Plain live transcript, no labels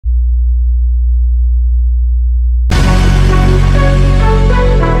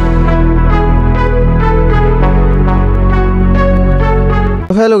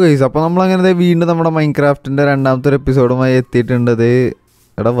Hello guys, അപ്പോൾ നമ്മളങ്ങനെ വീണ്ടും നമ്മുടെ മൈൻക്രാഫ്റ്റിൻ്റെ രണ്ടാമത്തെ ഒരു എപ്പിസോഡുമായി എത്തിയിട്ടുണ്ടത്.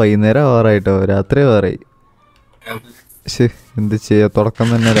 എടാ വൈകുന്നേരം ആവാറായിട്ടോ, രാത്രി ആവാറായി. എന്ത് ചെയ്യുക, തുടക്കം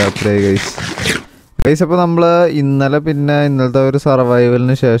തന്നെ രാത്രിയായി ഗൈസ്. അപ്പോൾ നമ്മൾ ഇന്നലത്തെ ഒരു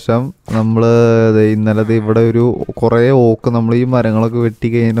സർവൈവലിന് ശേഷം നമ്മൾ ഇന്നലെ ഇവിടെ ഒരു കുറേ ഓക്ക്, നമ്മൾ ഈ മരങ്ങളൊക്കെ വെട്ടി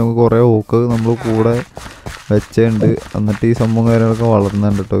കഴിഞ്ഞാൽ കുറേ ഓക്ക് നമ്മൾ കൂടെ വെച്ചുണ്ട്. എന്നിട്ട് ഈ സംഭവം കാര്യങ്ങളൊക്കെ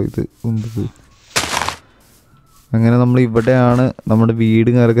വളർന്നുണ്ട് കേട്ടോ. ഇത് അങ്ങനെ നമ്മൾ ഇവിടെയാണ് നമ്മുടെ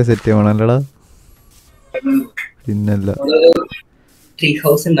വീടും കാര്യമൊക്കെ സെറ്റ് ചെയ്യണം അല്ലടാ. പിന്നല്ല,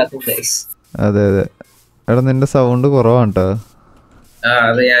 അതെ അതെ. എടാ നിന്റെ സൗണ്ട് കുറവാണ് കേട്ടോ.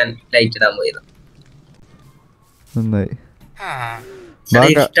 നന്നായി.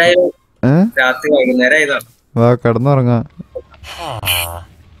 വാ കിടന്നുറങ്ങാ.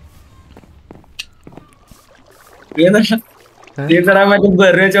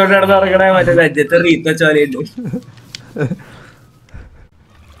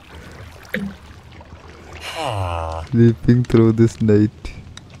 Sleeping through this night.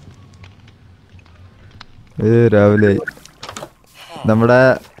 രാവിലെ നമ്മുടെ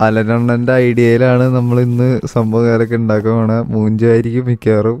അലനണ്ണന്റെ ഐഡിയയിലാണ് നമ്മൾ ഇന്ന് സംഭവകാരൊക്കെ ഉണ്ടാക്കാൻ പോണ. മൂഞ്ചായിരിക്കും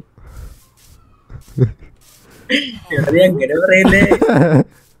മിക്കവാറും.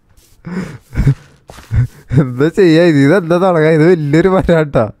 എന്താ ചെയ്യാ, ഇതെന്താ തുടങ്ങാ? ഇത് വലിയൊരു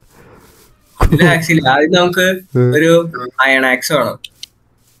മരാട്ടാ. നമുക്ക് ഒരു അയൺ ആക്സ് വേണം.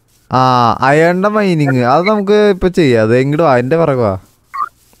 അയണിന്റെ മൈനിങ് അത് നമുക്ക് ഇപ്പൊ ചെയ്യാം. അത് എങ്ങോട്ടും അതിന്റെ പിറകുവാ.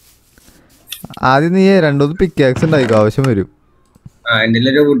 ആദ്യം നീ രണ്ടൂന്ന് പിക്കാക്സ് ഉണ്ടായിക്കോ, ആവശ്യം വരും.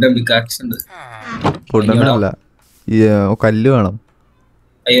 വുഡനല്ല, ഈ കല്ല് വേണം.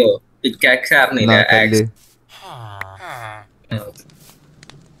 അയ്യോ പിക്കാക്സ് കല്ല്.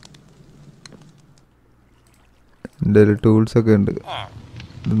 എൻ്റെ ടൂൾസ് ഒക്കെ ഉണ്ട്.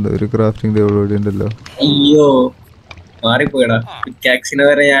 ഒരു ക്രാഫ്റ്റിംഗ് ടേബിൾ കൂടി ഉണ്ടല്ലോ. അയ്യോ മാറിപ്പോയടാ, പിക്കാക്സിന്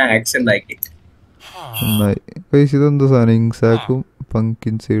വരെ ഞാൻ ആക്സ് ഉണ്ടാക്കി. നന്നായി. ഇതെന്താ സാധനം? ഇങ്സാക്കും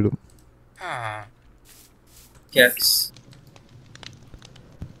പംകിൻ സീഡും.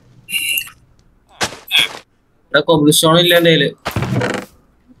 കോബിൾ സ്റ്റോൺ ഇല്ല എൻ്റെ കയ്യില്.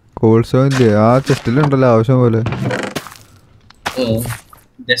 കോബിൾ സ്റ്റോൺ ഇല്ലേ? ആ ചെസ്റ്റിലുണ്ടല്ലോ ആവശ്യം പോലെ.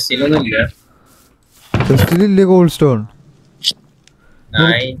 ചെസ്റ്റിലില്ലേ കോബിൾ സ്റ്റോൺ?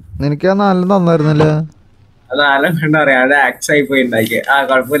 നിനക്ക് ആ നാല് തന്നായിരുന്നല്ലേ?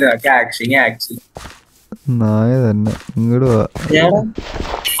 നായ തന്നെ. ഇങ്ങോട്ട് വാ.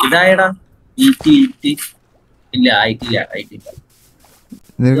 ഇതായടാ ഇല്ല ആയിട്ടില്ല.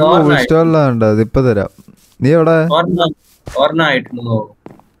 നിനക്ക് കോബിൾ സ്റ്റോൺ ഉള്ളതാണ്ടോ? അതിപ്പോ തരാം. നീ എവിടെ?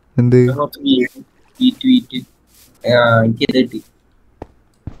 എന്ത്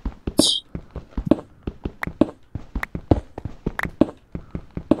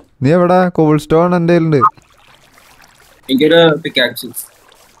നീ എവിടെ? കോബിൾ സ്റ്റോൺ എന്റെ കയ്യിലുണ്ട്. എനിക്കൊരു പിക്കാക്സ്.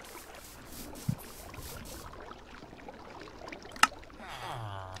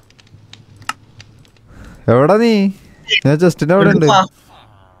 എവിടാ നീ? ഞാൻ ജസ്റ്റിന്റെ അവിടെ ഉണ്ട്.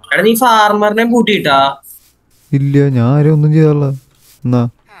 നീ ഫാർമറിനെ പൂട്ടിട്ടാ? ഇല്ല, ഞാൻ ആരും ഒന്നും ചെയ്യാറില്ല. എന്നാ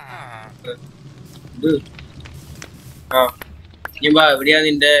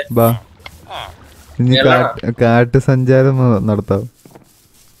കാട്ട് സഞ്ചാരം നടത്താം.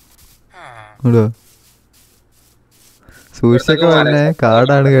 സൂക്ഷിച്ചൊക്കെ പറഞ്ഞേ,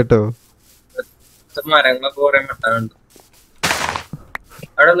 കാടാണ് കേട്ടോ. മരങ്ങളൊക്കെ കുറെ കെട്ടാനുണ്ട്.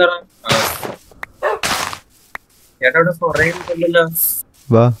 അവിടെ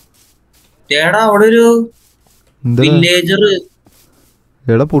ഒരു വില്ലേജർ.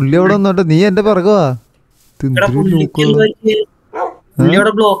 എടാ പുള്ളി അവിടെ വന്നോട്ടെ, നീ എന്റെ പിറകുവാ.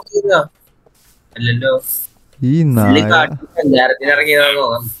 അല്ലല്ലോ, ഈ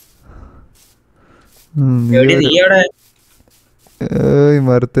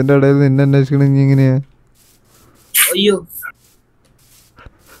മരത്തിന്റെ ഇടയിൽ നിന്നെ അന്വേഷിക്കണ എങ്ങനെയാ? അയ്യോ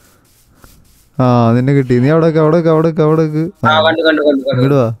നിന്നെ കിട്ടി. നീ അവിടെ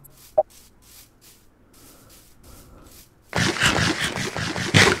ഇങ്ങോട്ട് വാ.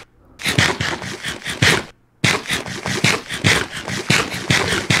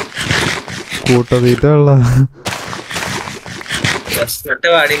 കൂട്ടതീറ്റ ഉള്ള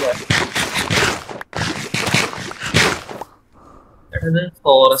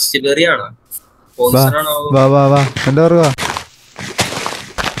ഫോറസ്റ്റിലറിയാണ്. എന്റെ പറയുക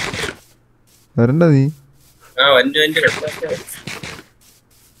വരണ്ട നീ.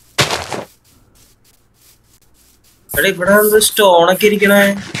 ഇവിടെ സ്റ്റോണൊക്കെ ഇരിക്കണേ.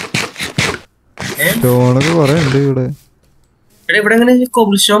 സ്റ്റോണൊക്കെ കൊറേ ഉണ്ട് ഇവിടെ. ഇവിടെ എങ്ങനെ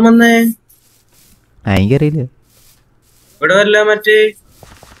കോബിൾ സ്റ്റോൺ വന്നേ? എനിക്കറിയില്ല. ഇവിടെ വല്ല മറ്റേ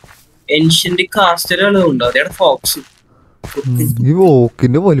ഏൻഷ്യന്റ് കാസ്റ്റലുകളും ഉണ്ടോ? അതെയാണ് ഫോക്സ്. ഈ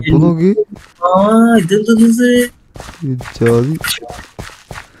ഓക്കിന്റെ വലിപ്പം നോക്കി. ഇതെന്തത് ഇജ്ജാതി.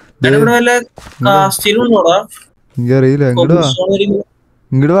 ഇവിടെ വല്ല കാസ്റ്റിലും ഉണ്ടോടാ? എനിക്കറിയില്ല. ഇങ്ങോട്ട് വാ,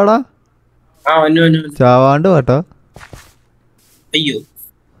 ഇങ്ങോട്ട് വാടാ. ചാവാണ്ട് വാട്ടാ. അയ്യോ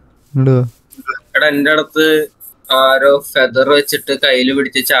ഇങ്ങോട്ട് വാ. എടാ എന്റെ അടുത്ത് ആരോ ഫെദർ വെച്ചിട്ട് കയ്യില്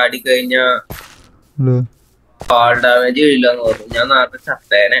പിടിച്ച് ചാടി കഴിഞ്ഞാ ഇങ്ങോട്ട് വാ. ഫാൾ ഡാമേജ് ചെയ്യില്ലെന്ന് പറഞ്ഞു. ഞാൻ നേരത്തെ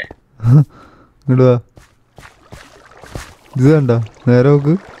ചത്തേനെ. ഇങ്ങോട്ട് വാ. ഇത് കണ്ട നേരെ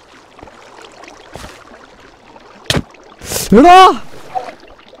നോക്ക്. എടാ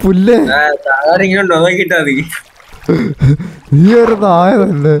പുല്ലേ, താഴെണ്ടോ നോക്കിട്ടാ മതി. നീ ഒരു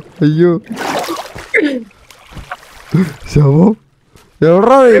നായതല്ലേ. അയ്യോ ശവം.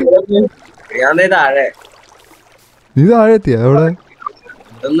 എവിടാ ഞാൻ താഴെ. നീ താഴെ എത്തിയ? എവിടെ?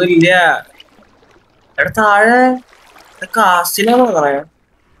 ഇതൊന്നും ഇല്ല. എടാ താഴെ കാസ്റ്റിലാണോ പറയാ?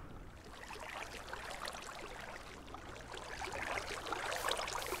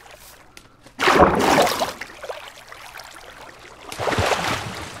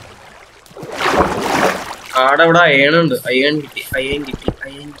 ആടെ ഇവിടെ അയണുണ്ട്. അയൺ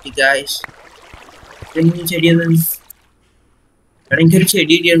കിട്ടി ഗായ്സ്. എന്ത് ചെടിയത്? എടാ എനിക്കൊരു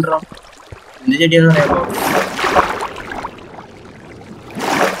ചെടി കിട്ടിയോ. എന്ത് ചെടിയാന്ന് പറയാമോ?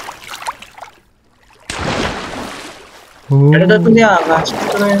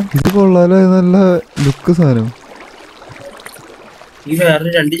 ഇത് കൊള്ളാലോ, നല്ല ലുക്ക് സാധനം. ഈ വേറെ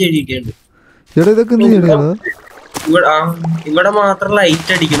 2 ചെടി കിട്ടിയുണ്ട്. ചേട്ടാ ഇതൊക്കെ എന്ത് ചെടിയാടാ? ഇവിടെ മാത്രം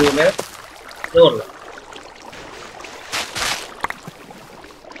ലൈറ്റ് അടിക്കുന്നു. ഇത് കൊള്ളാം.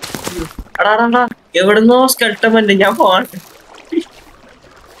 എവിടുന്നോ സ്കെൽട്ടമുണ്ട്. ഞാൻ പോവാണ്.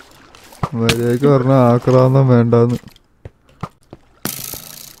 മര്യാദക്ക് പറഞ്ഞ ആക്രാന്തം വേണ്ടാന്ന്.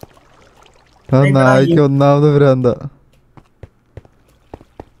 ആ നായിക്ക് ഒന്നാമത് ഭ്രാന്ത.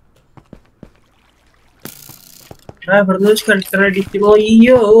 ഇവിടുന്ന് സ്കെൽട്ടർ അടിക്കുമോ?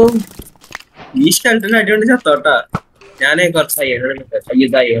 അയ്യോ ഈ സ്കെൽട്ടർ അടികൊണ്ട് ചത്തോട്ടാ. ഞാനേ കുറച്ച്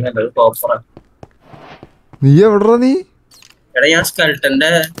അയ്യത് കോപ്പറ. നീ എവിടാ നീ? എടാ ഞാൻ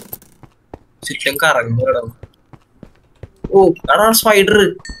സ്കെൽട്ടന്റെ ചുറ്റും കറങ്ങി കിടന്നു. ഓ എടാ സ്പൈഡർ,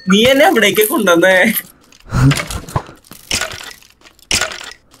 നീ എന്നെ എവിടേക്ക് കൊണ്ടുവന്നേ?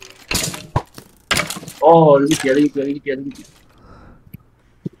 ഓ അത് കിട്ടി.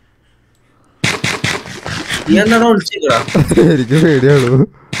 നീ എന്താണോ വിളിച്ചേക്കടാ? എനിക്ക് പേടിയാളൂ.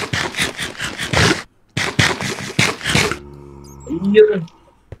 അയ്യോ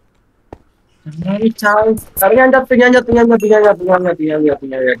ഞാൻ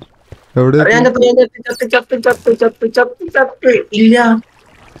ചത്ത്. ഇല്ല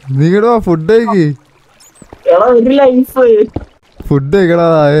നീങ്ങടാ ഫുഡ് കഴിക്ക്. എടാ ഒരു ലൈഫ്. ഫുഡ് കഴിക്കടാ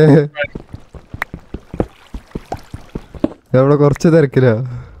നായേ. എവിടെ കുറച്ച് തിരക്കിലാ.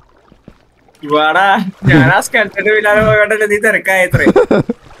 ഇവാടാ ഞാൻ ആ സ്കെൽട്ടന്റെ പിന്നാലെ പോയോണ്ടല്ലേ നീ തിരക്കായത്രേ.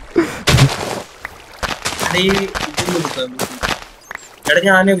 എടാ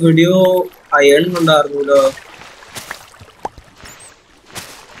ഞാൻ വീഡിയോ അയൺ ഉണ്ടായിരുന്നല്ലോ.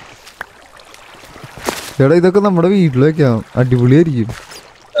 എടാ ഇതൊക്കെ നമ്മുടെ വീട്ടിൽ വെക്കാം, അടിപൊളിയായിരിക്കും.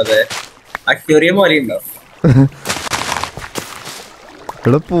 അതെ അക്വേറിയം പോലെ ഉണ്ടാവും.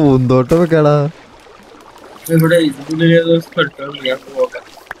 എടാ പൂന്തോട്ടം വെക്കാടാ. ഇവിടെ ഇതിലേതോ സ്കെൽട്ടൻ ഞാൻ നോക്കാം.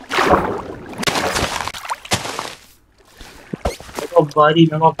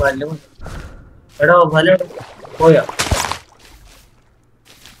 എടാ പോയാ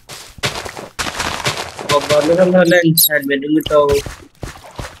നല്ല എൻചാൻമെന്റും കിട്ടാവോ?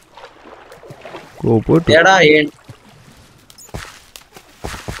 എടാ അയം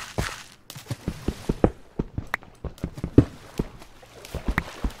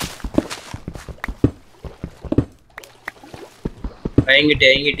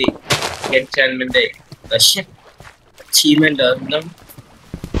കിട്ടി എൻചാൻമെന്റ് അച്ചീവ്മെന്റ്. അതെന്താണ്?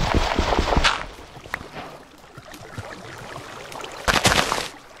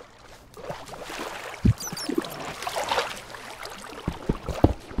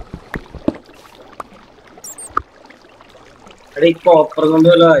 ഈ കോപ്പർ കൊണ്ട്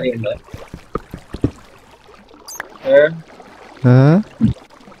വല്ല കാര്യമുണ്ടോ?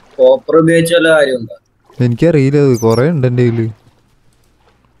 കോപ്പർ ഉപയോഗിച്ച വല്ല കാര്യമുണ്ടോ? എനിക്കറിയില്ല, കൊറേ ഉണ്ട് എന്റെ കയ്യില്.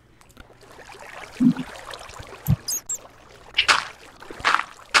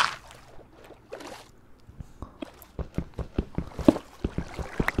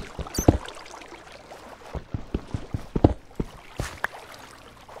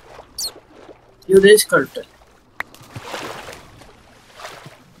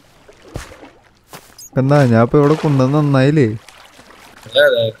 എന്നാ ഞാൻ ഇപ്പൊ ഇവിടെ കൊണ്ടുവന്ന് നന്നായില്ലേ?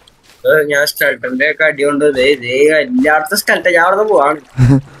 ഞാൻ സ്കെൽട്ടന്റെ ഒക്കെ അടികൊണ്ട് എല്ലായിടത്തും സ്കെൽട്ടൻ. ഞാൻ അവിടെ പോവാണ്.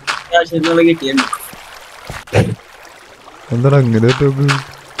 കിട്ടിയുണ്ട്. എന്താടാ അങ്ങനെ നോക്ക്.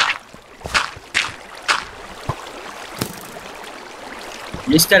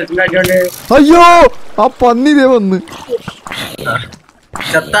 ഈ സ്ഥലത്തിന്റെ അടിയോണ്ട് അയ്യോ ആ പന്നി ഇതേ വന്ന്.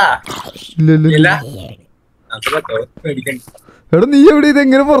 ചത്താ ഇല്ല ഇല്ല ഇല്ല ഇല്ല. അത് പറ്റോ പേടിക്കണ്ട. എടാ നീ എവിടെ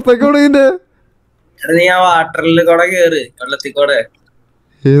ഇതെങ്ങനെ പുറത്തേക്ക് എവിടെ ഇതിന്റെ എടാ നീ ആ വാട്ടറിൽ കൂടെ കേറ്, വെള്ളത്തിൽ കൂടെ.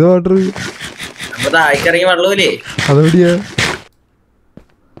 ഏത് വാട്ടർ? നമ്മ താഴേക്കിറങ്ങി വെള്ളമില്ലേ, അതെവിടെയാ?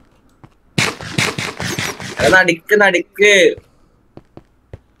 അത് നടുക്ക് നടുക്ക്.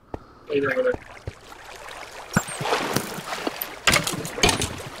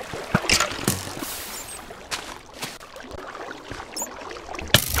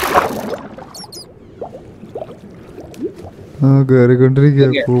 ആ കേറിക്കൊണ്ടിരിക്കുക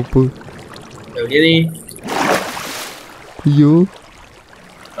കൂപ്പ്. എവിടെയാ നീ? അയ്യോ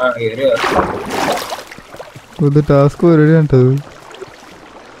ആ കേറുക. ഒന്ന് ടാസ്ക് പരിപാടി കണ്ടത്.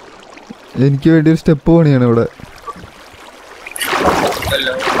 എനിക്ക് വേണ്ടി ഒരു സ്റ്റെപ്പ് പണിയാണ് ഇവിടെ.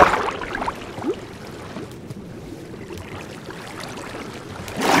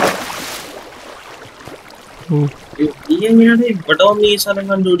 നീ എങ്ങനെയാണ് ഇവിടെ വന്ന് ഈ സ്ഥലം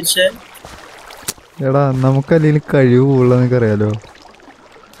കണ്ടുപിടിച്ചേ? എടാ നമുക്കല്ലെങ്കിൽ കഴിവ് കൂടുതലെന്നൊക്കെ അറിയാലോ.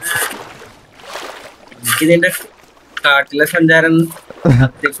 എനിക്ക് നിന്റെ കാട്ടിലെ സഞ്ചാരം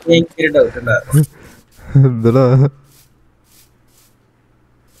ഡൗട്ട് ഉണ്ടാകും. എന്താടാ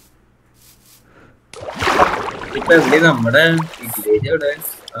ഇപ്പൊ എവിടെ നമ്മുടെ വില്ലേജ് എവിടെ?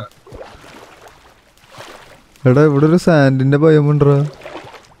 എടാ ഇവിടെ ഒരു സാൻഡിന്റെ ഭയം ഉണ്ടോ?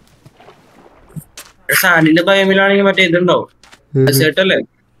 സാൻഡിന്റെ ഭയമിലാണെങ്കിൽ മറ്റേ ഇതുണ്ടാവും, ഡെസേർട്ടല്ലേ,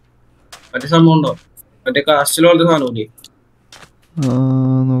 മറ്റേ സംഭവം ഉണ്ടോ, മറ്റേ കാസ്റ്റിൽ പോലത്തെ സാധനമില്ലേ? ആ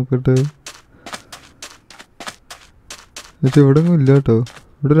നോക്കട്ടെ. പക്ഷെ ഇവിടെ ഒന്നും ഇല്ല കേട്ടോ.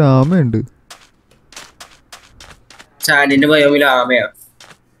 ഇവിടെ ഒരു ആമയുണ്ട്. സാൻഡിന്റെ ഭയമില്ല ആമയാ.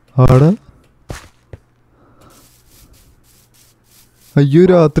 ആടാ അയ്യോ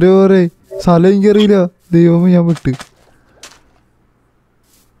രാത്രി പോരെ സ്ഥലം എനിക്കറിയില്ല. ദൈവമേ ഞാൻ വിട്ട്.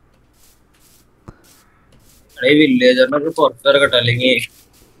 വില്ലേജറിനൊക്കെ പുറത്തിറക്കട്ടെ, അല്ലെങ്കിൽ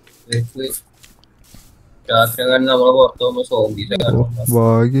രാത്രി അങ്ങനെ നമ്മള് പുറത്ത് പോകുമ്പോ സോംബീസ്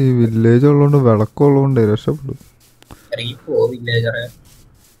ഭാഗ്യ വില്ലേജ് ഉള്ളതുകൊണ്ട് വിളക്കുള്ളതുകൊണ്ട് രക്ഷപ്പെടും. ഇറങ്ങി പോ വില്ലേജറെ.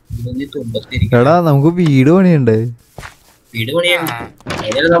 തുമ്പത്തിരിക്കും. എടാ നമുക്ക് വീട് പണിയണ്ടേ? വീട് പണിയാണ്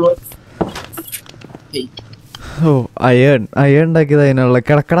അതിനല്ലേ നമ്മൾ. ഓ അയൺ ഉണ്ടാക്കിയത് അതിനുള്ള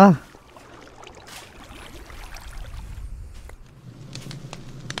കിടക്കടാ.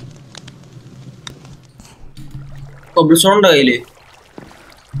 കോബിൾ സ്റ്റോൺ ഉണ്ടോ കയ്യില്?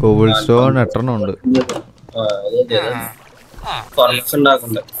 കോബിൾ സ്റ്റോൺ 8 ഉണ്ട്. ഫർണസ്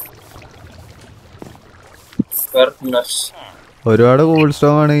ഉണ്ടാക്കണ്ടേ? ഒരുപാട് കോബിൾ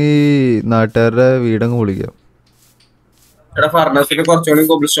സ്റ്റോൺ ആണെങ്കിൽ നാട്ടുകാരുടെ വീടങ്ങ് പൊളിക്കാം. എടാ ഫർണസിന് കുറച്ചുകൂടി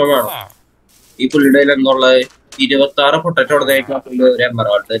കോബിൾ സ്റ്റോൺ വേണം. ഈ പുള്ളിയുടെ കയ്യിൽ എന്തുള്ളത്? 26 പൊട്ടറ്റോ ഉള്ളതായിട്ട് ഒരു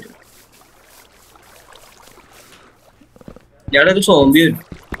എമറാൾഡ് തരും. ഞാനൊരു സോംബി വരും.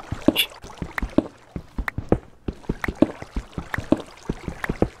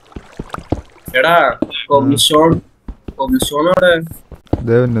 എടാ കോബിൾ സ്റ്റോൺ അവിടെ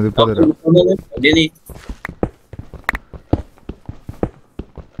നീ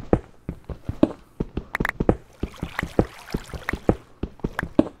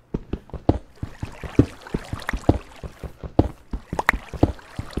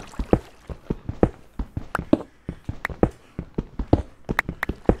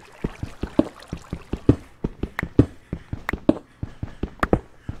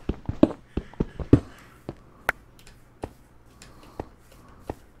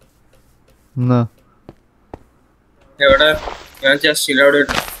എവിടെ? ഞാൻ ചെസ്റ്റിൽ അവിടെ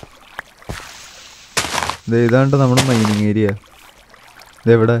ഇട്ടു. ഇതാണ്ട് നമ്മുടെ മൈനിങ് ഏരിയ.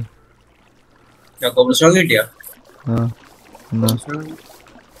 ഇതെവിടെ? കോബിൾ സ്റ്റോൺ കിട്ടിയാ? വെള്ളം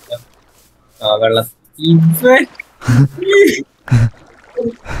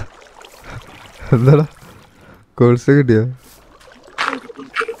എന്താടാ കോഴ്സ് കിട്ടിയ?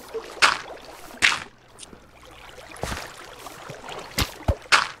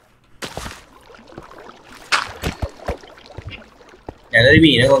 ഞാനൊരു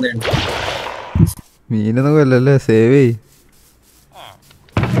മീനെ കൊന്നിട്ടുണ്ട്. മീനൊന്നും കൊല്ലല്ലേ, സേവ് ചെയ്.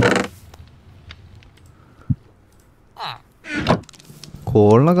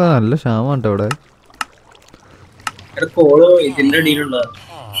 കോളിനൊക്കെ നല്ല ക്ഷാമുണ്ട് അവിടെ. കോള് ഇതിന്റെ അടിയിലുണ്ടോ?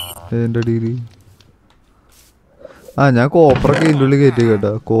 ഇതിന്റെ അടിയിൽ ഞാൻ കോപ്പറൊക്കെ ഇതിൻ്റെ ഉള്ളിൽ കയറ്റി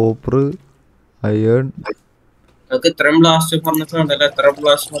കേട്ടോ. Copper, iron. ഇത്രയും ബ്ലാസ്റ്റ് ഫർണസ് ഉണ്ടല്ലോ. എത്ര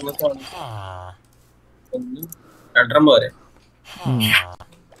ബ്ലാസ്റ്റ് ഫർണസ് ആണ്? 2 പോരെ?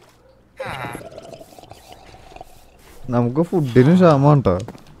 നമുക്ക് ഫുഡിന് ക്ഷാമം കേട്ടോ.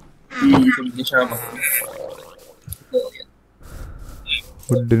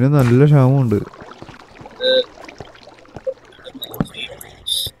 ഫുഡിന് നല്ല ക്ഷാമമുണ്ട്.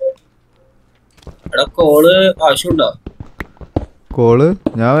 എടാ കോള് ആവശ്യമുണ്ടോ? കോള്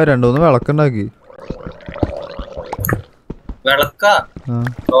ഞാൻ 2-3 വിളക്കുണ്ടാക്കി. വിളക്കാ?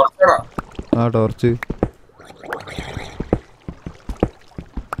 ടോർച്ചാണോ? ആ ടോർച്ച്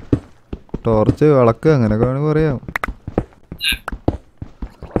വിളക്ക് അങ്ങനെയൊക്കെ വേണമെങ്കിൽ പറയാം.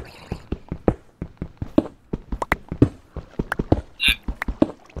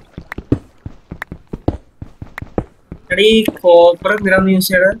 എടാ ഈ കോപ്പർ എന്തിനാന്ന് യൂസ്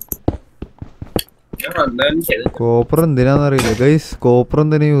ചെയ്യണേ? കോപ്പർ എന്തിനാന്ന് അറിയില്ല ഗൈസ്. കോപ്പർ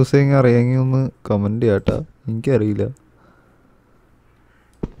എന്തിനാ യൂസ് ചെയ്യാൻ അറിയാമെങ്കിൽ ഒന്ന് കമന്റ് ചെയ്യാട്ടാ. എനിക്കറിയില്ല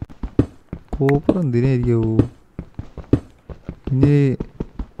കോപ്പർ എന്തിനായിരിക്കോ. ഇനി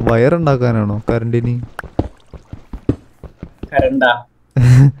വയറുണ്ടാക്കാനാണോ കറണ്ടിന്?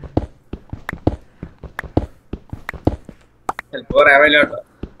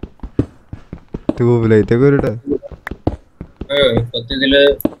 ട്യൂബ് ലൈറ്റ് ഒക്കെ വരട്ടെ. ഇതില്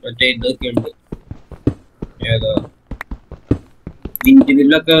മറ്റേ ഇതൊക്കെ ഉണ്ട്, ഏതാ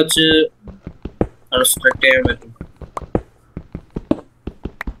വിൻഡിലൊക്കെ വെച്ച് കൺസ്ട്രക്ട് ചെയ്യാൻ പറ്റും.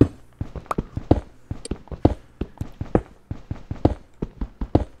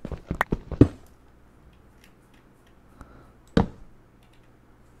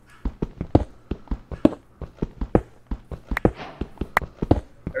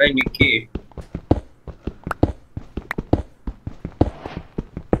 എടാ എനിക്ക്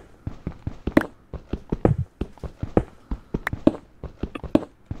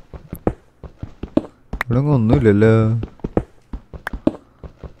ഇവിടെ ഒന്നുമില്ലല്ലോ.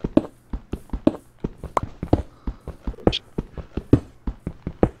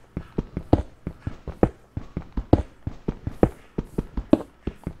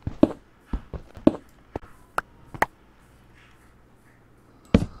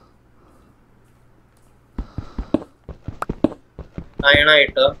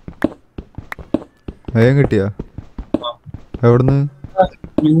 അയണായിട്ടോ അയം കിട്ടിയാ? എവിടുന്ന്?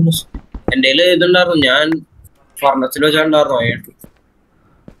 എന്റെ ഇതുണ്ടായിരുന്നു, ഞാൻ ഫർണസിൽ വെച്ചാണ്ടായിരുന്നു അയൺ.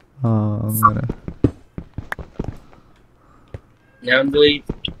 അങ്ങനെ ഞാൻ പോയി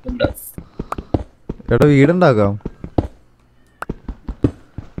എടാ വീടുണ്ടാക്കാം.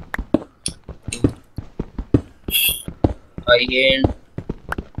 അയൺ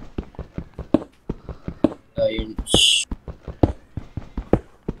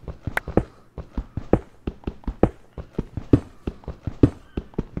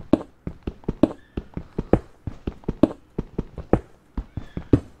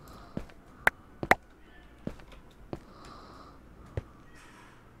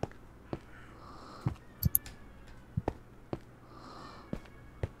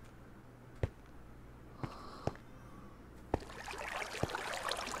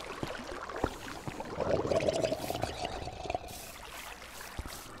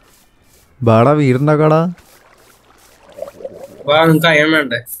ബാടാ വീടുണ്ടാക്കാടാ. നിങ്ങക്ക് അയൺ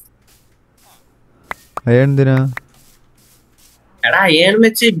വേണ്ടേ? അയൺ എന്തിനാ? എടാ അയൺ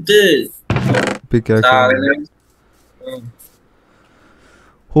വെച്ച് ഇത്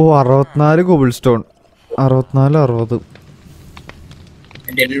ഓ 64 കോബിൾ സ്റ്റോൺ. 64 60.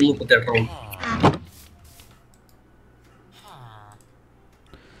 എന്റെ 38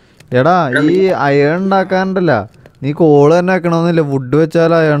 എടാ ഈ അയൺ ഉണ്ടാക്കാണ്ടല്ല, നീ കോള് തന്നെ വെക്കണമെന്നില്ല. വുഡ്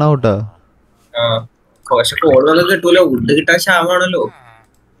വെച്ചാൽ അയൺ ഔട്ടാ. പക്ഷെ കോളൊന്നും കിട്ടൂല, വുഡ് കിട്ടാൻ ക്ഷാമാണല്ലോ.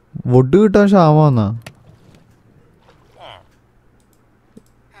 വുഡ് കിട്ടാൻ ക്ഷാമാന്നാ?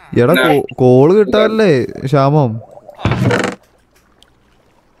 എടാ കോള് കിട്ടാനല്ലേ ക്ഷാമം.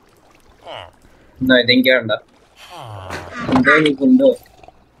 ഇതെനിക്ക് വേണ്ട. ഉണ്ടോ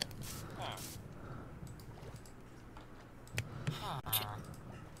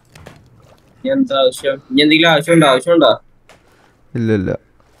എന്താ ആവശ്യം? ഇനി എന്തെങ്കിലും ആവശ്യമുണ്ടോ? ഇല്ല.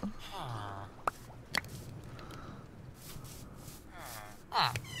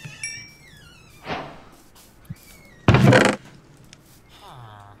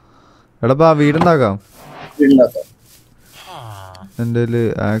 എടാ വീടുണ്ടാക്കാം. എന്റെ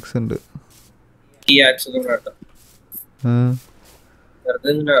ആക്സ് ഉണ്ട്. ഈ ആക്സ് ഒന്നും വേണ്ട.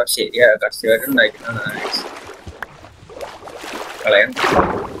 ശരിയാ, കഷ്ടമായിട്ടുണ്ടാക്കിയതാണ് ആക്സ്. കളയാൻ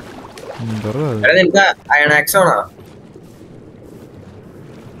നിനക്ക് അയൺ ആക്സ് ആണോ?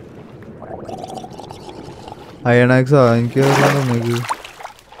 അയൺ ആക്സാ? എനിക്ക്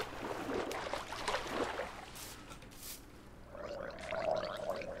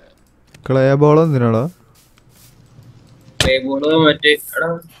ക്ലേ ബോൾ എന്തിനാടാ? ക്ലേ ബോള് മറ്റേ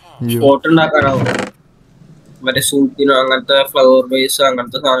സ്പോട്ട് ഉണ്ടാക്കാനാവും, മറ്റേ സൂട്ടിനോ അങ്ങനത്തെ ഫ്ലവർ ബേസ്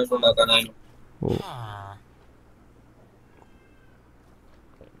അങ്ങനത്തെ സാധനങ്ങൾ ഉണ്ടാക്കാനായിരുന്നു.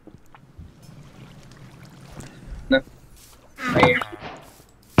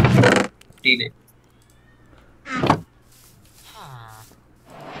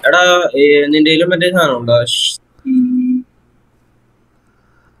 എടാ നിന്റെ മറ്റേ സാധനം ഉണ്ടോ?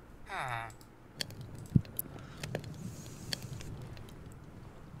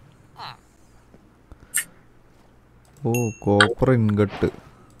 ഓ കോപ്പർ ഇൻഗട്ട്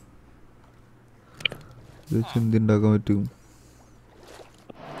ഇത് ചിന്തി ഉണ്ടാക്കാൻ പറ്റും.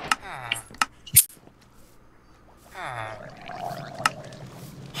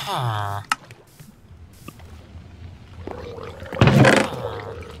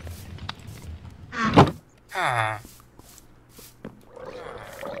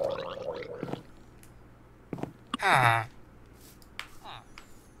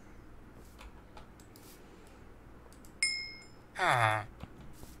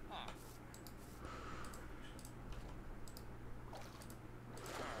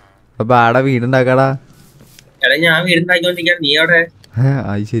 അപ്പൊ ആടെ വീടുണ്ടാക്കാടാ. എടാ ഞാൻ വീടുണ്ടാക്കിക്കൊണ്ടിരിക്കാൻ, നീ അവിടെ?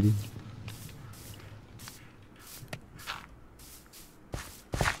 അത് ശരി.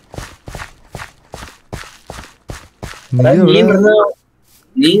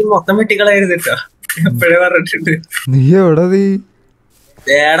 നീ മൊത്തം വെട്ടിക്കളയരുത് കേട്ടോ, എപ്പോഴേ പറഞ്ഞിട്ടുണ്ട്. നീ എവിടെ?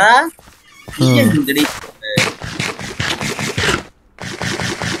 ഏടാ നീ എന്തിടി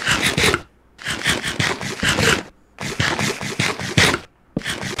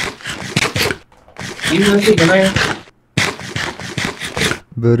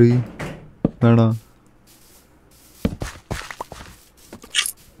ബെറി വേണോ?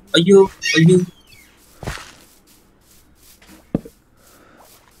 അയ്യോ അയ്യോ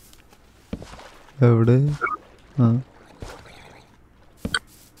എവിടെ? ആ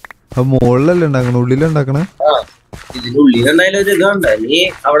മുകളിലല്ലേ ഉണ്ടാക്കണ, ഉള്ളിലുണ്ടാക്കണേ? ഇതിനുള്ളിൽ എന്തായാലും ഒരു ഇതുണ്ട്. നീ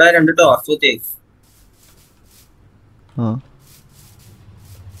അവിടെ 2 ടോർച്ച് കുത്തിയേക്ക്.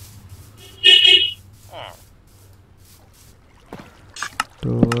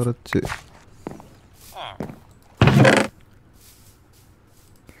 ടോർച്ച്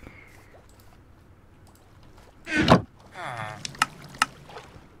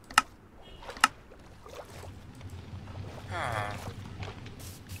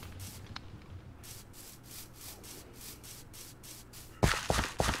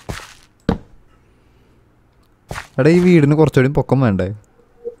എടാ ഈ വീടിന് കുറച്ചുകൂടി പൊക്കം വേണ്ടേ?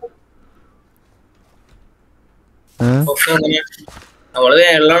 നമ്മള്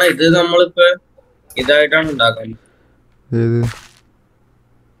വെള്ളമാണ് ഇത്, നമ്മളിപ്പോ ഇതായിട്ടാണ് ഉണ്ടാക്കാൻ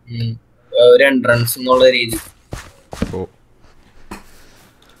ഒരു എൻട്രൻസ് എന്നുള്ള രീതി.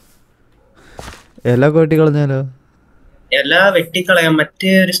 ഇല വെട്ടി കളഞ്ഞാലോ? ഇല വെട്ടിക്കളയാൻ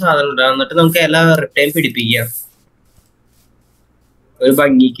മറ്റേ ഒരു സാധനം ഉണ്ട്, എന്നിട്ട് നമുക്ക് ഇല റിട്ടേൺ പിടിപ്പിക്കാം ഒരു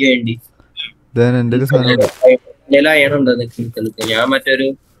ഭംഗിക്ക് വേണ്ടി. അയണുണ്ട് നിൽക്ക്. ഞാൻ മറ്റൊരു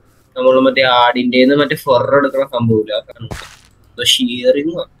നമ്മള് മറ്റേ ആടിന്റെ മറ്റേ ഫൊറ എടുക്കണ സംഭവമില്ല,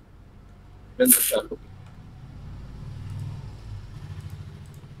 ഷിയറിങ്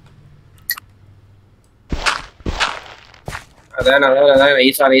അതാണ്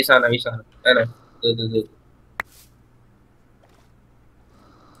ഈ സാധനം അതാണ്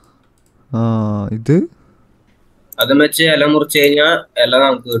ഇത്. അത് വെച്ച് ഇല മുറിച്ച് കഴിഞ്ഞാ ഇല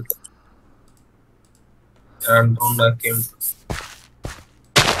നമുക്ക് കിട്ടും. ഉണ്ടാക്കിയുണ്ട്.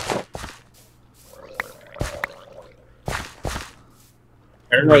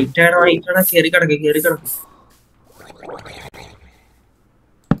 വൈറ്റാണ് കേറി കിടക്ക്.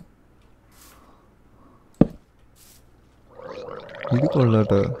 ഇത്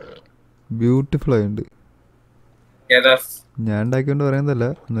കൊള്ളാട്ടോ, ബ്യൂട്ടിഫുൾ ആയിട്ടുണ്ട്. ഞാൻ ഉണ്ടാക്കിയോണ്ട് പറയുന്നതല്ല,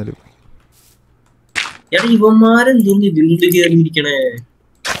 എന്നാലും ഇവന്മാരെന്തോന്ന് ഇതിനുള്ളിൽ കേറിയിരിക്കണേ.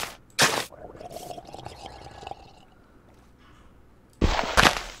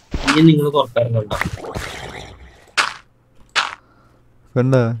 നിങ്ങൾ പുറത്തിറങ്ങണ്ട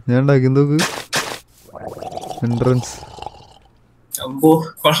കണ്ട ഞാൻ ഉണ്ടാക്കി നോക്ക്. എൻട്രൻസ് അമ്പോ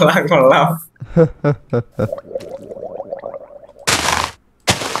കൊള്ളാം.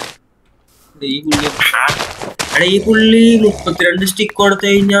 ഈ പുള്ളി 32 സ്റ്റിക്ക് കൊടുത്തു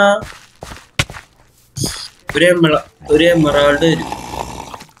കഴിഞ്ഞാ ഒരു എമറാൾഡ് വരും.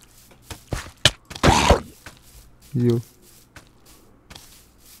 അയ്യോ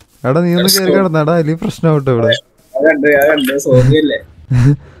എടാ നീ ഒന്ന് കയറി കിടന്നാടാ, അതിൽ പ്രശ്നമാവട്ടെ. ഇവിടെ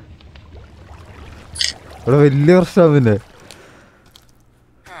ഇവിടെ വലിയ പ്രശ്നമാവും. പിന്നെ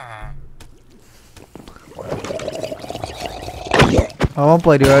അവൻ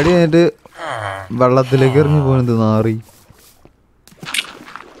പരിപാടി കഴിഞ്ഞിട്ട് വെള്ളത്തിലേക്ക് ഇറങ്ങി പോണത് നാറി.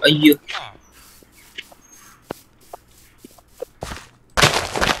 അയ്യോ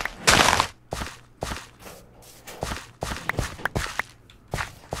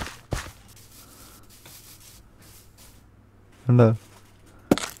കണ്ടാ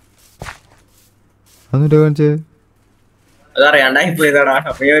എന്നിട്ട് കാണിച്ചേ അതറിയാണ്ടായി പോയതാടാ.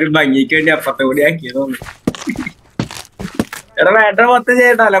 അപ്പൊ ഞാൻ ഒരു ഭംഗിക്ക് വേണ്ടി അപ്പുറത്തെ കൂടി ആക്കിയതോന്നു. എടാ വേണ്ട മൊത്തം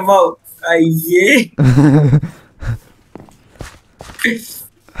ചെയ്യണ്ട അലമ്പാവും. അയ്യേ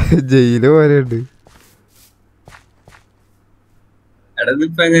ജയില് പോലെയുണ്ട്. എടാ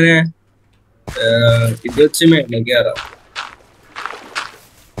ഇതിപ്പോ എങ്ങനെ ഇത് വെച്ച് മേലേക്ക് കയറാം.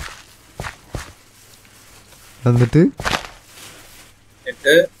 എന്നിട്ട്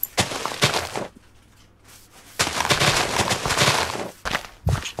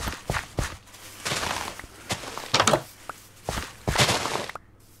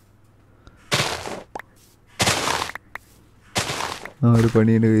ഒരു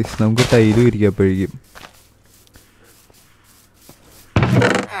പണിയുണ്ട് ഗൈസ്. നമുക്ക് ടൈലും ഇരിക്കാം അപ്പോഴേക്കും.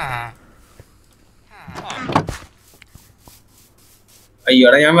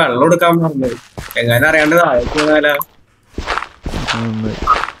 അയ്യോടെ ഞാൻ വെള്ളം എടുക്കാൻ പറഞ്ഞത് എങ്ങനെ അറിയാണ്ട് താഴേക്ക് വീണാലോ.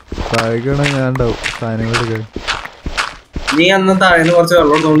 താഴേക്കാണ് ഞാൻ ഉണ്ടാവും സാധനങ്ങൾ എടുക്കാൻ. നീ അന്ന് താഴേന്ന് കുറച്ച്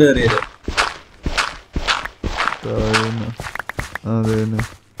വെള്ളം എടുത്തോണ്ട് കയറിയത്. താഴേന്ന് അതെ തന്നെ.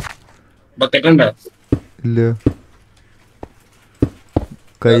 ബക്കറ്റ് ഉണ്ടോ? ഇല്ല,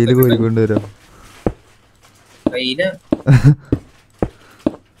 കയ്യില് കോരിക്കൊണ്ട് വരാം. കയ്യില്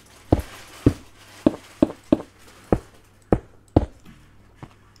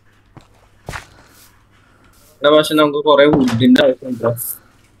പക്ഷെ നമുക്ക് കൊറേ വുഡിന്റെ ആവശ്യമുണ്ടോ?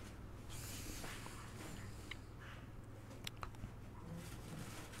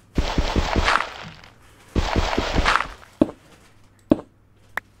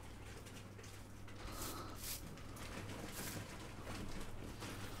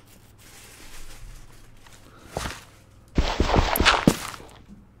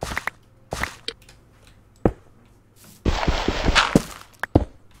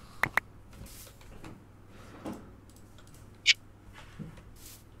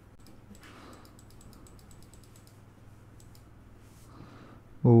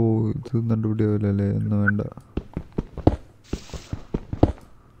 ഓ ഇത് കണ്ടുപിടിയാവില്ലല്ലേ, ഒന്നും വേണ്ട.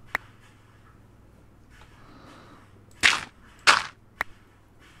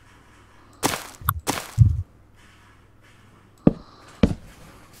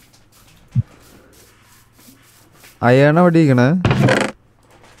 അയാണ അവിടെ ഇരിക്കണേ.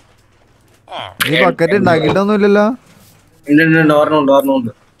 ഈ ബക്കറ്റ് ഉണ്ടാക്കിയിട്ടൊന്നുമില്ലല്ലോ.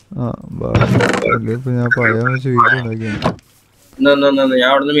 ഇപ്പൊ ഞാൻ പറയാൻ വെച്ച് വീട്ടിൽ ഉണ്ടാക്കിയാണ്. ഞാൻ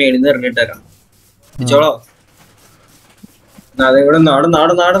അവിടുന്ന് മേടിന്ന് ഇറങ്ങിട്ടേക്കാം. ചോളോ ഇവിടെ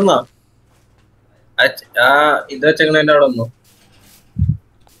നാടുന്നാ ആ ഇത് വെച്ചെങ്ങനെ അവിടെ വന്നു.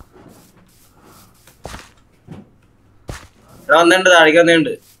 ഇവിടെ വന്നിട്ടുണ്ട്, താഴേക്ക്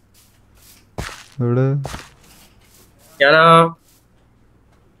വന്നിട്ടുണ്ട്. എവിടെ? ഞാനാ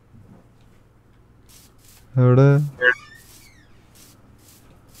എവിടെ?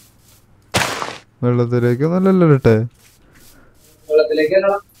 വെള്ളത്തിലേക്കൊന്നല്ലല്ലോ ഇട്ടെ. വെള്ളത്തിലേക്ക്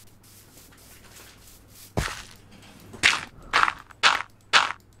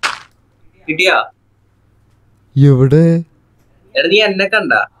കിട്ടിയാ? എവിടെ? എടാ നീ എന്നെ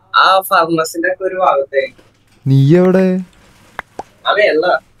കണ്ട ആ ഫാർമസിന്റെ ഒക്കെ ഒരു ഭാഗത്തെ. നീ എവിടെ? അതെ അല്ല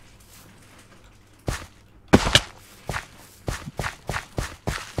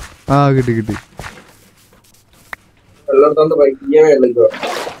ആ കിട്ടി കിട്ടി. വെള്ളം പയ്യ വെള്ളിക്കോ.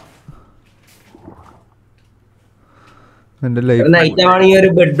 എന്റെ ലൈഫ് നൈറ്റ് ആണെങ്കിൽ ഒരു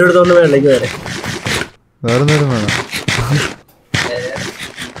ബെഡ് എടുത്തോണ്ട് വെള്ളിക്ക് വരെ. വേറെ നേരം വേണം.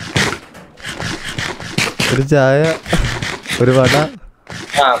 ഒരു ചായ, ഒരു വട.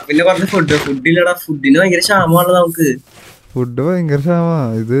 ആ പിന്നെ കുറച്ച് ഫുഡില്ലടാ. ഫുഡിന് ഭയങ്കര ക്ഷാമമാണ് നമുക്ക്. ഫുഡ് ഭയങ്കര ക്ഷാമാ.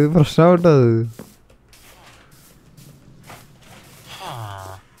 ഇത് പ്രശ്നമാട്ടോ അത്.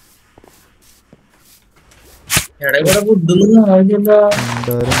 ഇവിടെ ഫുഡൊന്നും ആവശ്യമില്ല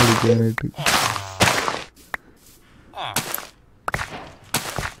എന്തായാലും കുടിക്കാനായിട്ട്.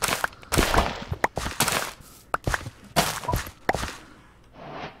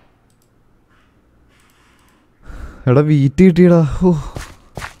 എടാ വീറ്റ് കിട്ടിയടാ. ഓ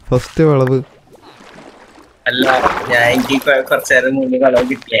ഫസ്റ്റ് വിളവ്. അല്ല ഞാൻ എനിക്ക് കുറച്ചു നേരം മുന്നേ കളവ്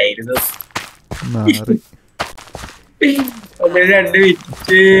കിട്ടിയായിരുന്നു. രണ്ട്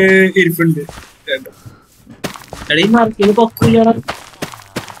വിറ്റ് ഇരിപ്പുണ്ട്. മാർക്കിന് പൊക്കില്ല.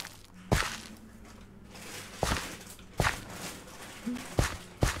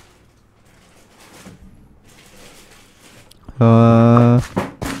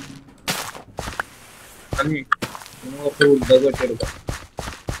 എടുക്കാം.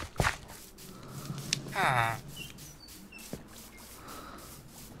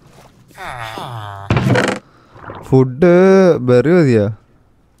 ഫുഡ് ബെറി മതിയാ?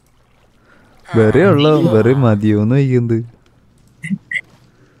 ബെറി ഉള്ള ബെറി മതിയോന്ന് വയ്ക്കുന്നത്.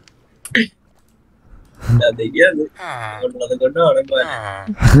 അതൊക്കെയാണ് ഉള്ളത് കൊണ്ട് വേണം പോലെ.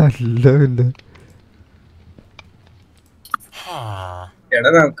 അല്ല ഇല്ല. എടാ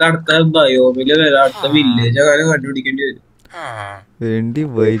നമുക്ക് അടുത്ത ബയോമില് വരാം, അടുത്ത വില്ലേജ് അങ്ങനെ കണ്ടുപിടിക്കേണ്ടി വരും. വേണ്ടി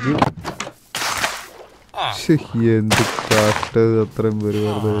വരും. ശ്ശെ, എന്ത് കാട്ടത്, അത്രയും പേര്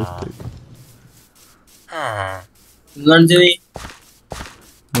വെറുതെ വേസ്റ്റ്.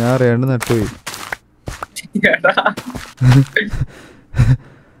 ഞാൻ അറിയാണ്ട് നട്ടുപോയി.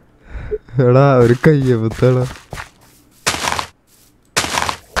 എടാ ഒരു കയ്യപ്പത്താടാ.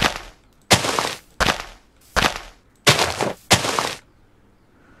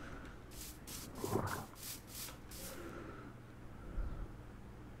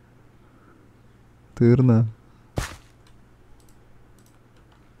 തീർന്ന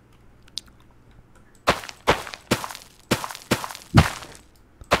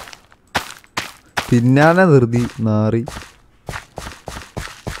തിന്നാനാ ധൃതി നാറി.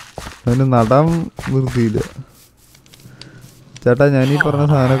 അവന് നടാൻ ധൃതിയില്ല. ചേട്ടാ ഞാനീ പറഞ്ഞ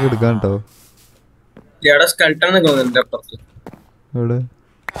സാധനമൊക്കെ എടുക്കാൻ കേട്ടോ. എവിടെ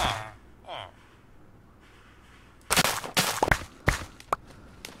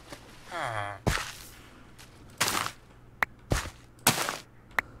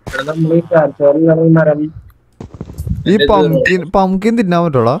ഈ പംകിൻ തിന്നാൻ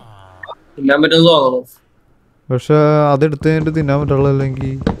പറ്റോളാ? തിന്നാൻ പറ്റുമെന്ന് തോന്നുന്നു. പക്ഷെ അതെടുത്ത് കഴിഞ്ഞിട്ട് തിന്നാൻ പറ്റുള്ളൂ.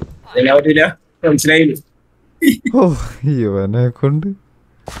 അല്ലെങ്കിൽ മനസ്സിലായില്ല. ഓ ഇവനെ കൊണ്ട്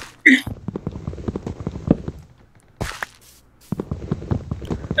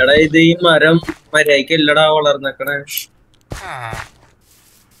എടാ ഇത് ഈ മരം മര്യാദക്ക് ഇല്ലടാ വളർന്നേക്കണേ.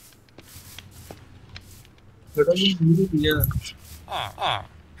 ഇവിടെ ഒന്നും ഇല്ല.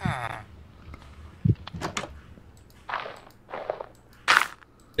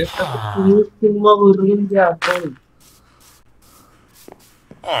 ചുമ്മാ വെറും ഗ്യാപ്പാണ്.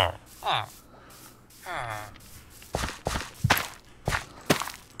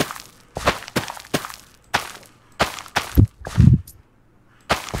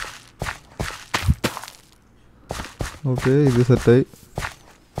 ഓക്കെ ഇത് സെറ്റായി.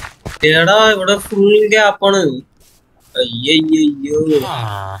 എടാ ഇവിടെ ഫുൾ ഗ്യാപ്പാണ്. അയ്യോ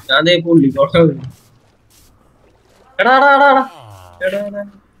ഞാൻ പുള്ളിക്കോട്ടെ. എടാ എടാ എടാ എടാ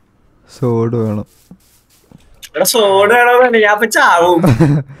സോഡ് വേണം. എടാ സോഡ് വേണമെന്നല്ല, ഞാൻ ഇപ്പൊ ചാവും.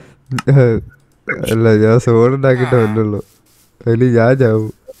 അല്ല ഞാൻ സോഡ് ഉണ്ടാക്കിട്ടേ വല്ലുള്ളൂ. അതില് ഞാൻ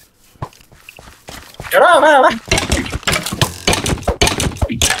ചാവും. എടാ എടാ എടാ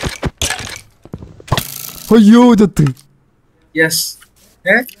അയ്യോ ചത്ത്. യെസ്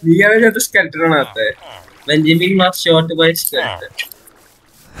നീയാണ് ചത്ത. സ്കെൽറ്റനാണത്തെ. Benjamin was shot by skeleton.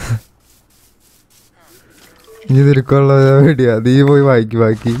 നീ നിൽക്കുള്ള വേടിയാ. നീ പോയി വായിക്കി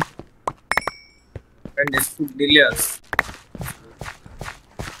ബാക്കി. ഫുഡില്ല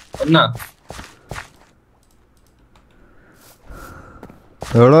ഒന്നാ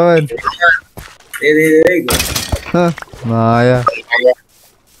എവിടെ നായ.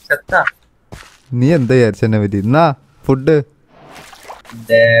 നീ എന്താ വിചാരിച്ചെന്നെ പറ്റി? എന്നാ ഫുഡ്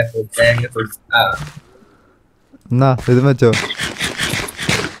എന്നാ ഇത് വെച്ചോ.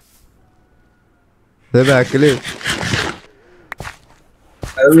 ബാക്കില്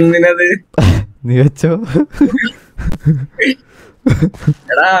നീ വെച്ചോ.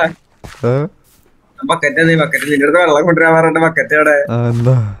 ബക്കറ്റ് നിന്റെ അടുത്ത് വെള്ളം കൊണ്ടുവരാൻ പറഞ്ഞിട്ട് ബക്കറ്റ് അവിടെ.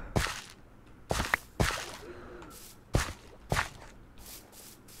 എന്താ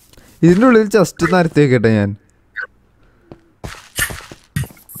ഇതിന്റെ ഉള്ളിൽ ജസ്റ്റ് നിരത്തി വെക്കട്ടെ ഞാൻ.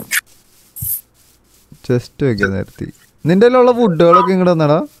 ജസ്റ്റ് വെക്കാൻ നിരത്തി. നിന്റെ ഉള്ള വുഡുകളൊക്കെ ഇങ്ങോട്ട്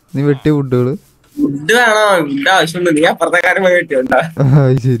വന്നടാ. നീ വെട്ടിയ വുഡുകള്. ഫുഡ് വേണോ? ഫുഡ് ആവശ്യമുണ്ട്. നീ അപ്പുറത്തെ കാര്യം പോയി വെട്ടിയോണ്ടാ.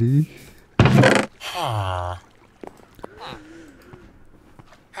 ശരി.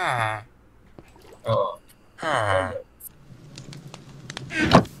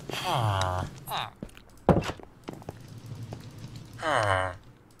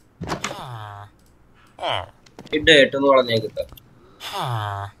 ഇട്ടൊന്ന് വളഞ്ഞേ കിട്ടാം.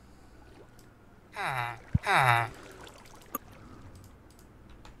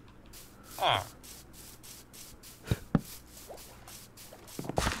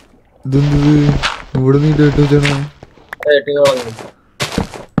 ഇതെന്തത് ഇവിടെ നീ ഡേറ്റ് വെച്ചാണോ?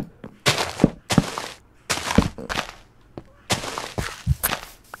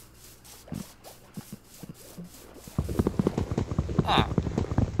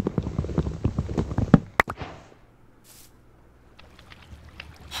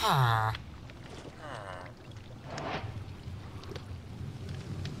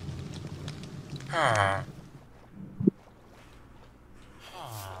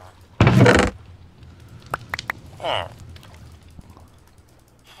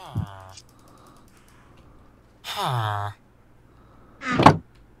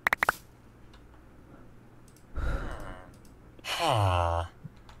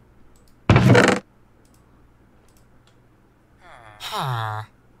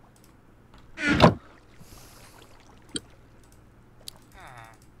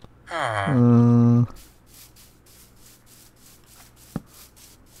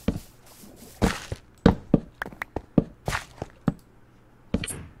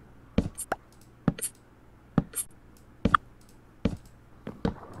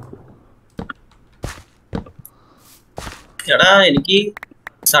 എടാ എനിക്ക്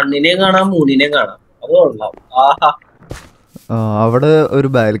സണ്ണിനെ കാണാം മൂണിനെ കാണാം അത് കൊള്ളാം. ആഹാ അവിടെ ഒരു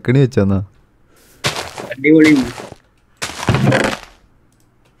ബാൽക്കണി വെച്ചെന്നാ. അടിപൊളി.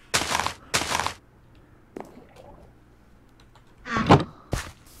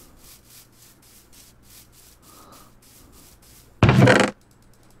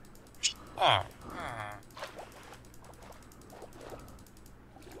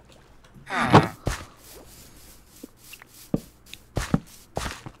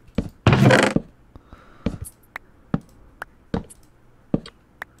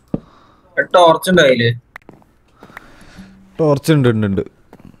 ടോർച്ച് ഉണ്ടായില്ലേ? ടോർച്ച് ഉണ്ട്.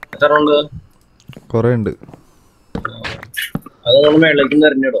 എത്ര ഉണ്ട്? കൊറേ ഉണ്ട്. അത് നമ്മൾ മേളിലേക്ക്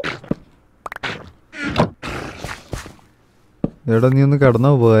എറിഞ്ഞിടോ. എടാ നീ ഒന്ന്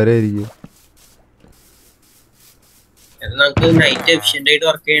കടന്നാ ഉപകാരമായിരിക്കും. നമുക്ക് നൈറ്റ് എഫിഷ്യന്റ് ആയിട്ട്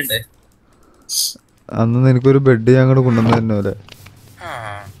വർക്ക് ചെയ്യണ്ടേ? അന്ന് നിനക്കൊരു ബെഡ് ഞാൻ കൂടെ കൊണ്ടുവന്നു തന്നെ അല്ലേ?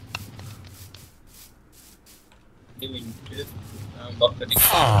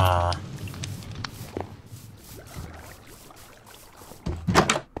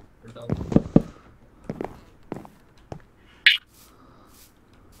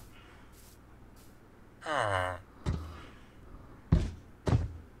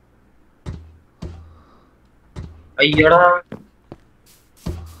 അയ്യടാ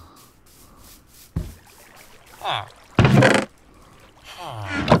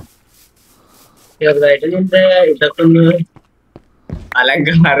ചെറുതായിട്ട് നിന്റെ ഇതൊക്കെ ഒന്ന്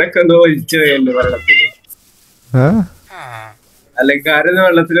അലങ്കാരൊക്കെ ഒന്ന് ഒലിച്ചു പോയുണ്ട് വെള്ളത്തില്. അലങ്കാരം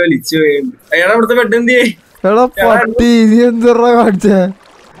വെള്ളത്തിൽ ഒലിച്ചു പോയുണ്ട്. അയാളെ അവിടുത്തെ ബെഡ് എന്ത് കാണിച്ചേ?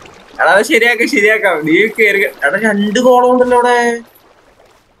 എടാ അത് ശരിയാക്കാം. നീ കേറി. എടാ 2 കോളം ഉണ്ടല്ലോ അവിടെ.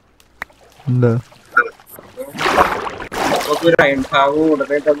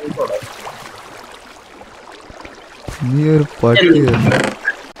 നീ ഒരു പട്ടി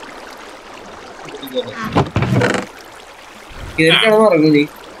പറഞ്ഞു. നീ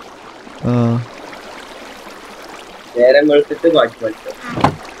നേരം വെളുത്തിട്ട് ബാക്കി പഠിച്ചോ.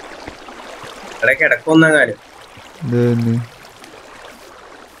 ഇടയ്ക്ക് ഇടക്കൊന്നാ കാര്യം.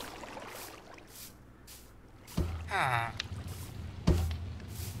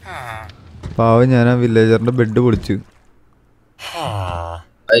 പാവം ഞാൻ ആ വില്ലേജറിന്റെ ബെഡ് പൊളിച്ചു.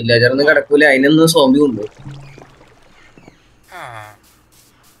 വില്ലേജറിന്ന് കിടക്കൂല, അതിനൊന്ന് സോംബി കൊണ്ടു.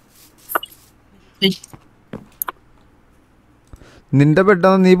 നിന്റെ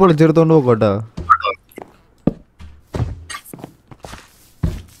ബെഡാന്ന് നീ പൊളിച്ചെടുത്തോണ്ട് പോക്കോട്ടാ.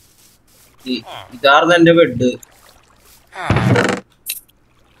 ഇതാർന്ന് എന്റെ ബെഡ്.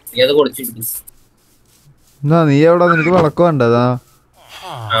 നീ അത് പൊളിച്ചിട്ടു. നീ എവിടാ? നിനക്ക് വിളക്ക് വേണ്ടതാ?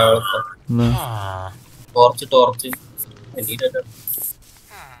 ടോർച്ച്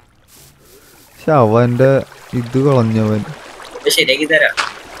അവന്റെ ഇത് കളഞ്ഞവൻ. ശരിയാക്കി തരാം.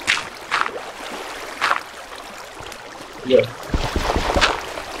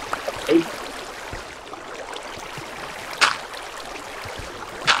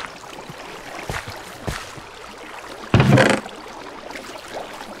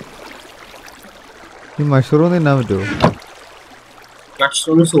 ഈ മഷ്റൂം തിന്നാൻ പറ്റുമോ?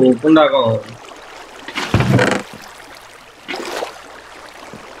 Mushroom soup ഉണ്ടാക്കാമോ?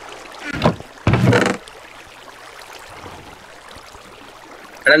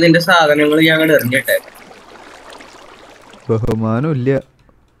 എടാ നിന്റെ സാധനങ്ങൾ ഞങ്ങൾ എറിഞ്ഞിട്ടെ. ബഹുമാനം ഇല്ല.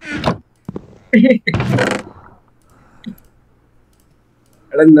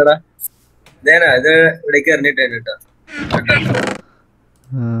 എടാ എന്താടാ ഇതേനാ ഇത് ഇവിടേക്ക് എറിഞ്ഞിട്ടേ കേട്ടോ.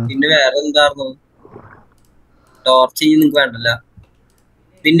 പിന്നെ വേറെ എന്തായിരുന്നു? ടോർച്ച് നിങ്ങക്ക് വേണ്ടല്ല.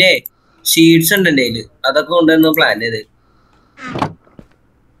 പിന്നെ ഷീഡ്സ് ഉണ്ട് എന്റെ കയ്യില്, അതൊക്കെ കൊണ്ടുവന്ന് പ്ലാൻ ചെയ്ത്.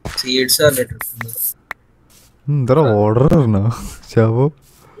 സീഡ്സ് പറഞ്ഞിട്ടുണ്ട്.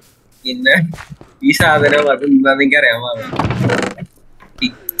 പിന്നെ ഈ സാധനം അത് എന്താന്ന് എനിക്ക് അറിയാൻ പാടില്ല.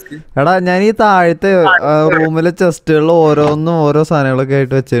 എടാ ഞാൻ ഈ താഴത്തെ റൂമിലെ ചെസ്റ്റുകളിൽ ഓരോന്നും ഓരോ സാധനങ്ങളൊക്കെ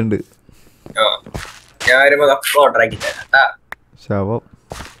ആയിട്ട് വെച്ചിട്ടുണ്ട്. ഞാൻ വരുമ്പോ ഓർഡർ ആക്കി തരാം. ശവം.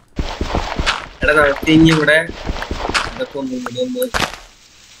 എടാ നമുക്ക് ഇനി ഇവിടെ ഇതൊക്കെ ഒന്നും കൂടി ഒന്ന്.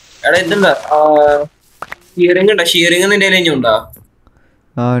 എടാ ഇതുണ്ട ഷീറിംഗ് ഉണ്ടോ? ഷീറിംഗ് നിന്റെ കയ്യിൽ ഉണ്ടോ?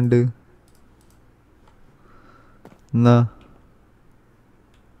 ആ ഉണ്ട്. എന്നാ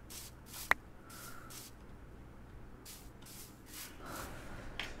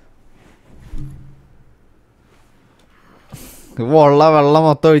വെള്ളം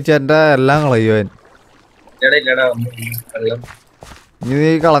മൊത്തം ഒഴിച്ച് എൻ്റെ എല്ലാം കളയുവാൻ. ഇല്ലടാ വെള്ളം. ഇനി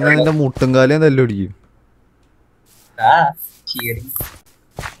നീ കളഞ്ഞ നിന്റെ മുട്ടുംകാലും തല്ലുപിടിക്കും. ആ ഷീറിംഗ്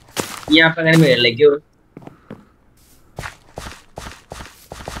നീ അപ്പൊ അങ്ങനെ മേളിലേക്ക് പോകും.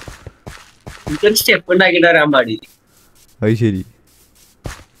 എനിക്കൊരു സ്റ്റെപ്പ് ഉണ്ടാക്കിട്ട് വരാൻ പാടില്ല. അത് ശരി.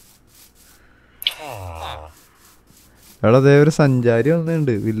 എടാ ദേ ഒരു സഞ്ചാരി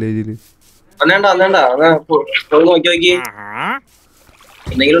വന്നിട്ടുണ്ട് വില്ലേജില്. അന്നേണ്ട നോക്കി നോക്കി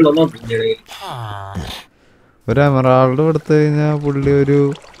എന്തെങ്കിലും ഉണ്ടോ നോക്കി. ഒരു എമറാൾഡ് എടുത്തു കഴിഞ്ഞാൽ പുള്ളി ഒരു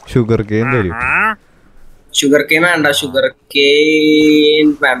ഷുഗർ കെയിൻ തരും. ഷുഗർ കെയിൻ വേണ്ട, ഷുഗർ കെയിൻ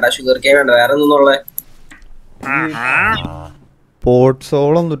വേണ്ട, വേറെ ഒന്നുള്ള pot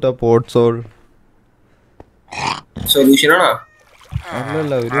soul ഒന്നുട്ടാ. Pot soul solution ആണോ?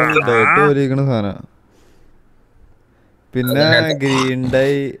 അല്ലല്ല, ഒരു ഡേറ്റ് പോലിരിക്കണ സാധനം. പിന്നെ green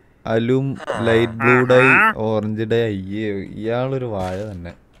dye, അലും, light blue dye, orange dye. അയ്യേ ഇയാളൊരു വാഴ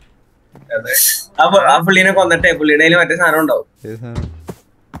തന്നെ. ആ പുള്ളിനെ കൊന്നിട്ടേ പുള്ളിയുടെ കയ്യിൽ മറ്റേ സാധനം ഉണ്ടാവും.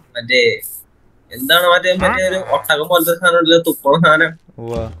 മറ്റേ എന്താണ് മറ്റേ ഒരു ഒട്ടകം പോലത്തെ സാധനം ഉണ്ടല്ലോ, തുപ്പണ സാധനം.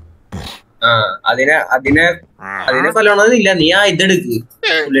 ആ അതിനെ കൊല്ലണമെന്നില്ല. നീ ആ ഇതെടുക്ക്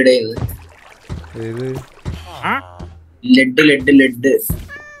പുള്ളിയുടെ ലെഡ്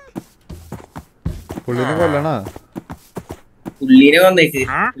പുള്ളിനെ കൊല്ലണ. പുള്ളീനെ വന്നേക്ക്.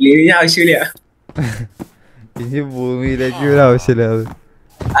 പുള്ളീനെ ആവശ്യമില്ല. ഇനി ഭൂമിയിലേക്ക് ഒരു ആവശ്യമില്ല. അത്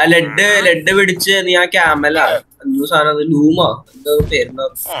ആ ലെഡ് പിടിച്ച് നീ ആ ക്യാമലാ എന്തോ സാധനം, അത് ലൂമാ എന്തോ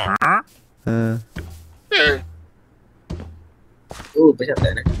പേരുണ്ടാവും. ഓ ഇപ്പൊ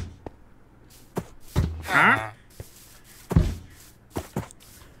ചത്തേനെ.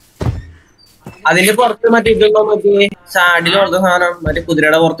 അതിന്റെ പുറത്ത് മറ്റേ ഇതുണ്ടോ, മറ്റേ സാഡിൽ വളർന്ന സാധനം, മറ്റേ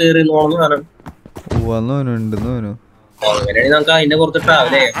കുതിരയുടെ പുറത്ത് കയറി നോളുന്ന സാധനം. അങ്ങനെയാണെങ്കിൽ നമുക്ക് അതിന്റെ പുറത്ത്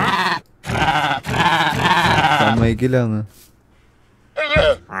ട്രാവൽ ചെയ്യാം. സമ്മതിക്കില്ലാന്ന്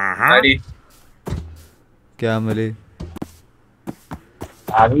ക്യാമല്.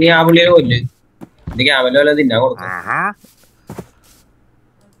 അത് നീ ആ പുള്ളിയെ കൊല്ല്. എന്റെ ക്യാമല വല്ല തിന്നാൻ കൊടുക്കും.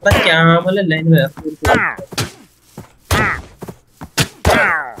 ക്യാമലല്ല അതിന് വേറെ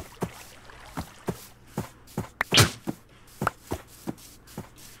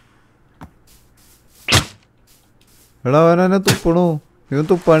എടാ അവനെ തുപ്പണു. ഇവൻ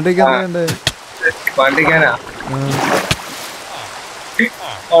തുപ്പാണ്ടിരിക്കാണ്ടേ.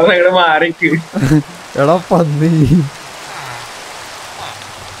 മാറിക്ക്. എടാ പന്നി.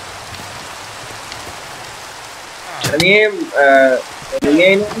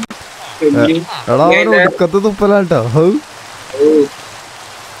 എടാ അവൻ ഒടുക്കത്ത് തുപ്പലാട്ടോ.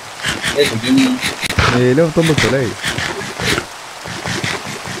 മേലൊത്തം തുപ്പലേ.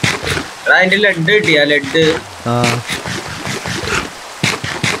 അതിന്റെ ലെഡ് കിട്ടിയാ ലെഡ്. ആ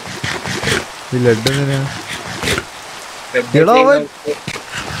ഈ ലെഡ് എങ്ങനെയാ? എടാ അവൻ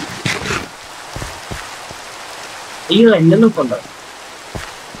എന്നെ നോക്കണ്ട.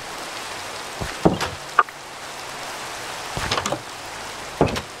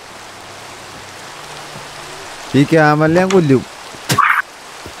 ഈ ക്യാമലിനെ ഞാൻ കൊല്ലും.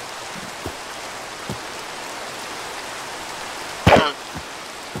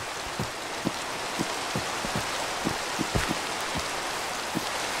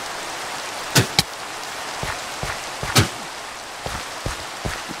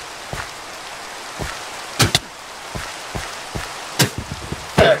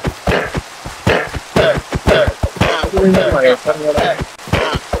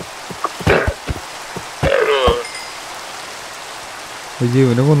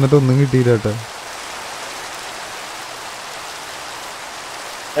 ജീവനെ കൊന്നിട്ട് ഒന്നും കിട്ടിയില്ല കേട്ടോ.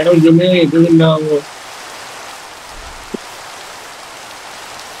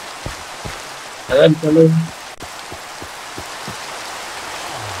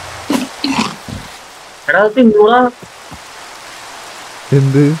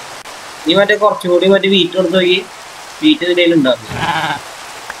 എന്ത് നീ മറ്റേ കുറച്ചുകൂടി മറ്റേ വീറ്റ് കൊടുത്ത് നോക്കി. വീറ്റ് ഇതിൽ ഉണ്ടാവും.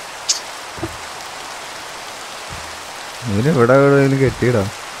 ഇതിനെവിടെ കെട്ടിയിടാം.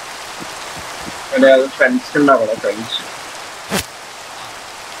 ഫ്രണ്ട്സ് ഉണ്ടാവണം. ഫ്രണ്ട്സ്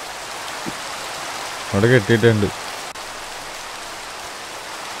അവിടെ കെട്ടിയിട്ടുണ്ട്.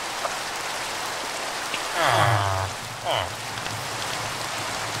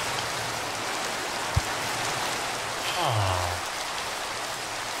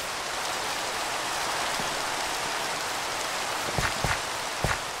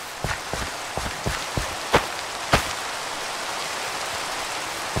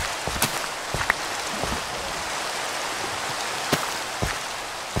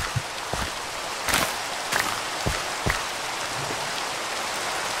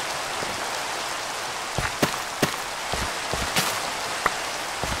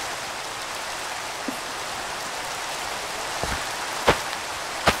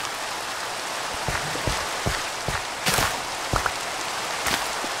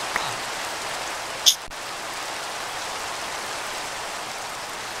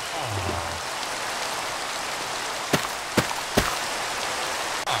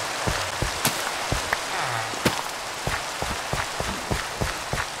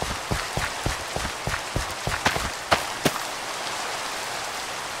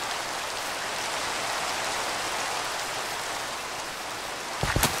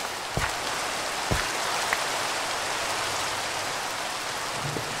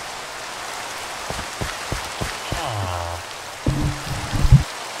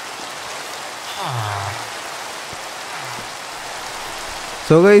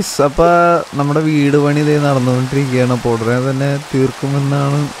 സോ ഗൈസ്, അപ്പോൾ നമ്മുടെ വീട് പണി ഇതേ നടന്നുകൊണ്ടിരിക്കുകയാണ്. അപ്പോൾ ഉടനെ തന്നെ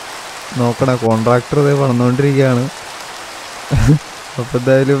തീർക്കുമെന്നാണ് നോക്കണേ. കോൺട്രാക്ടർ ഇതേ വന്നുകൊണ്ടിരിക്കുകയാണ്. അപ്പോൾ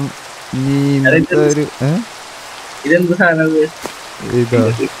എന്തായാലും ഇനി ഇന്നത്തെ ഒരു ഇതാ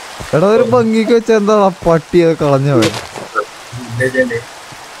എടാ ഒരു ഭംഗിക്ക് വെച്ചാൽ എന്താ പട്ടിയൊക്കെ കളഞ്ഞവൻ.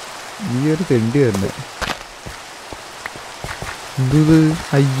 ഈ ഒരു തെണ്ടി തന്നെ എന്തത്.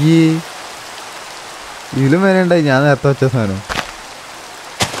 അയ്യേ, ഇതിലും വേനണ്ടായി ഞാൻ നേരത്തെ വെച്ച സാധനം.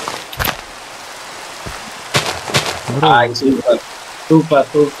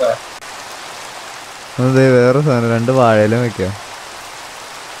 അതെ, വേറെ സാധനം 2 വാഴയിലും വെക്കാം.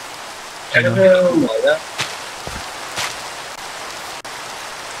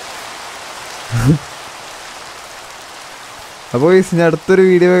 അപ്പോൾ ഇനി അടുത്തൊരു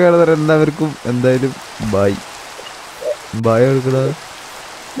വീഡിയോ കാണുന്ന എല്ലാവർക്കും എന്തായാലും ബൈ ബൈ കൊടുക്കടാ.